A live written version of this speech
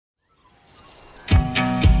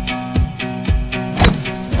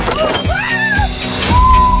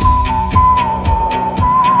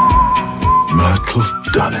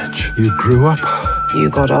You grew up. You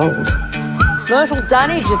got old. Myrtle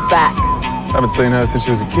Dunnage is back. Haven't seen her since she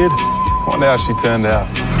was a kid. Wonder how she turned out.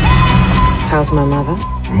 How's my mother?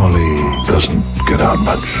 Molly doesn't get out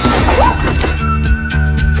much.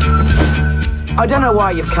 I don't know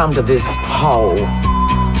why you've come to this hole.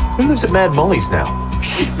 Who lives at Mad Molly's now?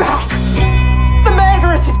 She's back! The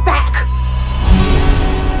murderess is back!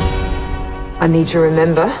 I need to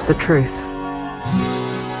remember the truth.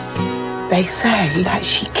 They say that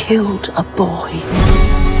she killed a boy.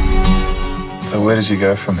 So where did you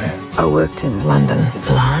go from here? I worked in London,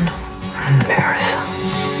 Milan, and Paris.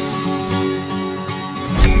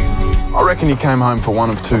 I reckon you came home for one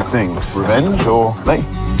of two things. Revenge or me.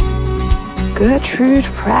 Gertrude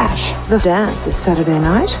Pratt. The dance is Saturday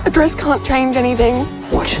night. A dress can't change anything.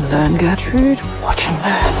 Watch and learn, Gertrude. Watch and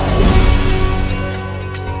learn.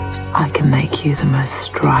 I can make you the most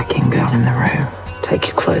striking girl in the room. Take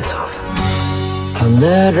your clothes off. A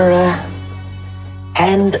murderer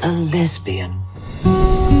and a lesbian.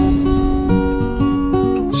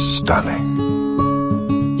 Stunning.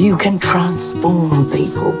 You can transform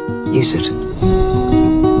people. Use it.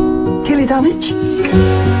 Tilly Dunnage?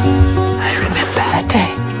 I remember that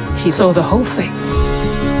day. She saw the whole thing.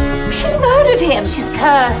 She murdered him. She's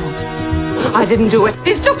cursed. I didn't do it.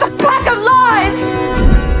 It's just a pack of lies!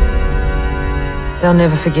 They'll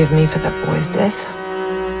never forgive me for that boy's death.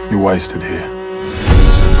 You're wasted here.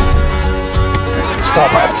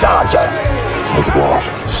 Stop that charger. With what?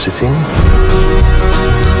 Sitting?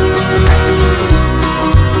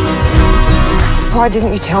 Why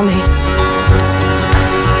didn't you tell me?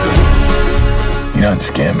 You don't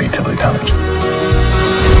scare me, Tilly Dunnage.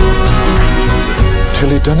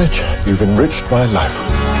 Tilly Dunnage, you've enriched my life.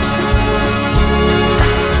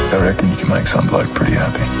 I reckon you can make some bloke pretty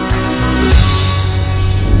happy.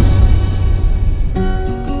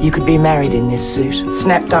 You could be married in this suit,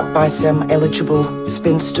 snapped up by some eligible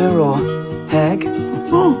spinster or hag.